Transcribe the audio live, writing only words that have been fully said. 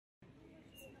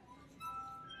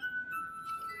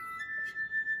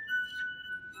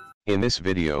In this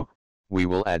video, we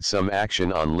will add some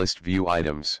action on list view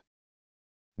items.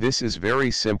 This is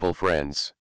very simple,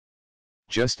 friends.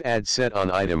 Just add set on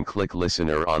item, click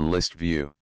listener on list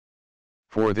view.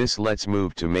 For this, let's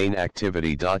move to main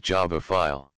activity.java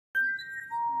file.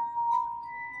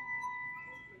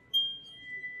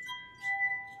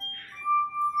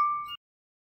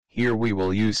 Here we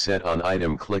will use set on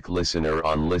item, click listener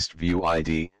on list view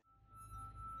ID.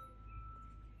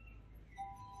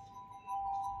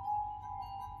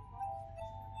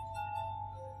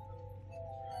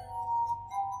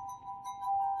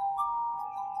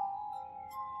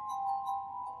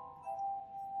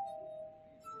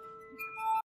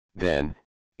 Then,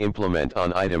 implement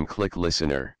on item, click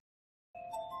listener.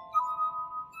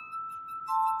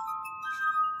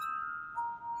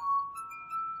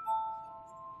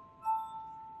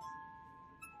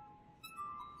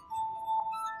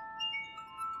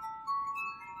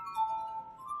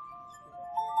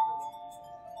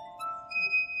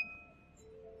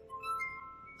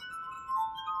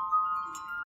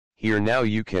 Here now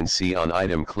you can see on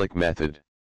item click method.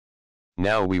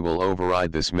 Now we will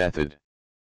override this method.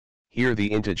 Here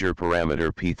the integer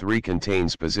parameter p3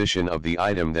 contains position of the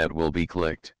item that will be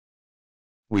clicked.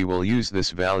 We will use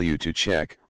this value to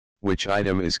check which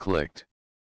item is clicked.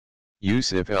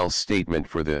 Use if-else statement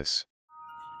for this.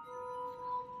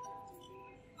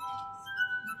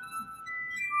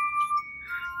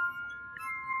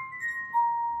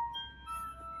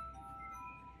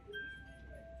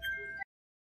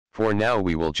 For now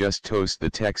we will just toast the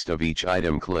text of each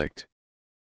item clicked.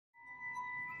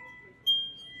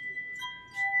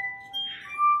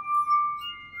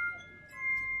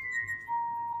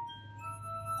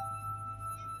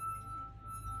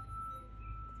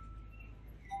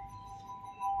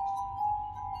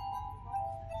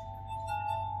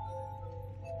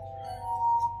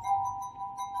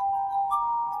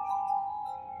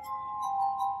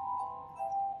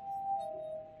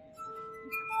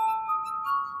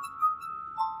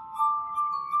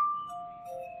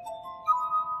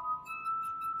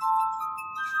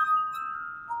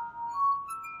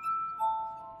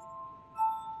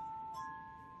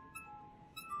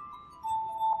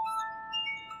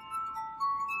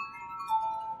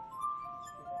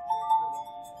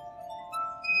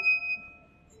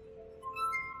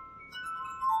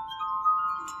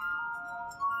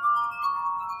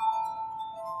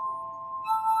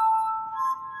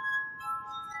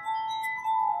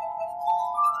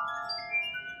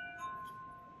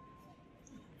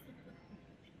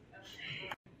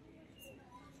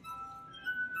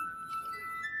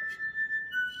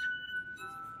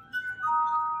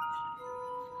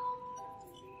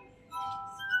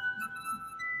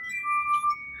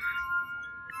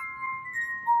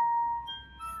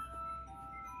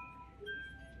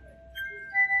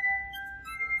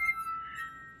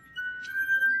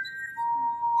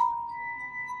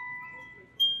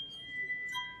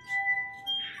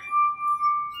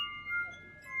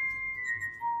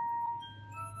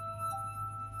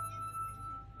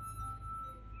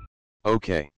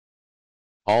 Okay.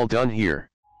 All done here.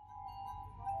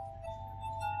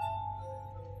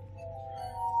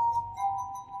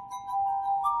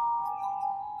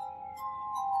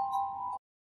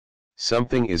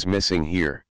 Something is missing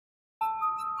here.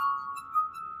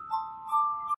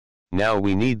 Now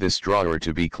we need this drawer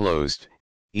to be closed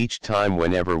each time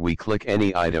whenever we click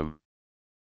any item.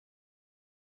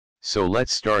 So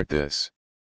let's start this.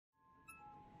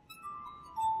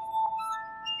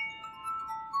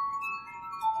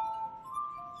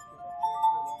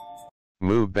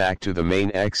 Move back to the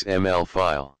main XML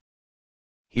file.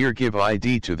 Here give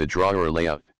ID to the drawer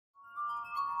layout.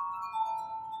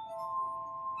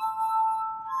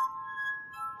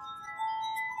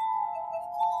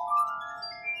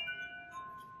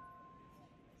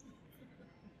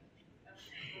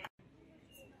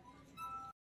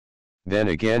 Then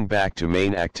again back to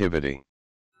main activity.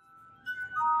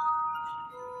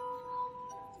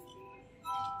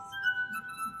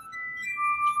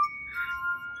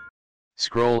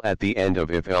 Scroll at the end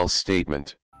of if-else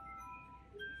statement.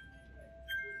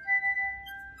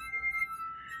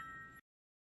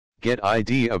 Get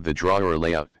ID of the drawer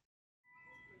layout.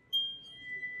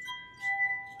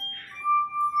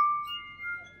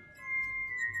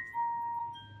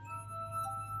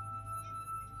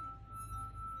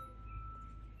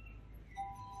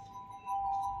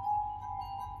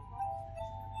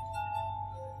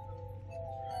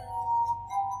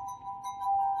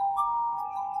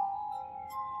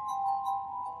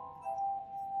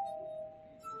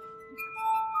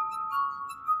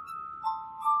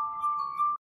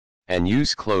 And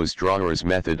use close drawers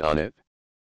method on it.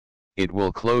 It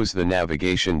will close the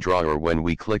navigation drawer when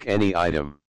we click any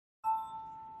item.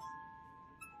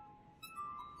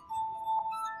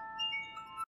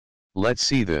 Let's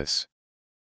see this.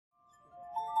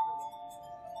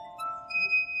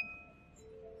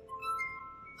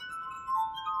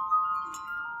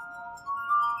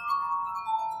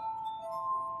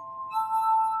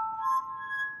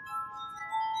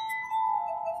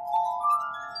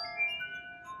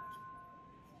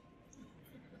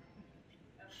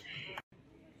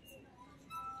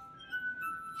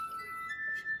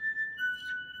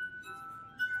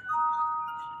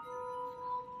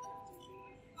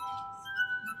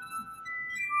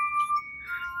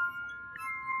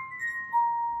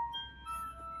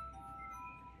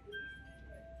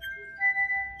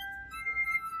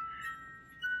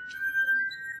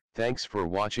 Thanks for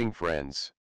watching,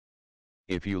 friends.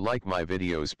 If you like my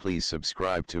videos, please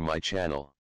subscribe to my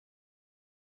channel.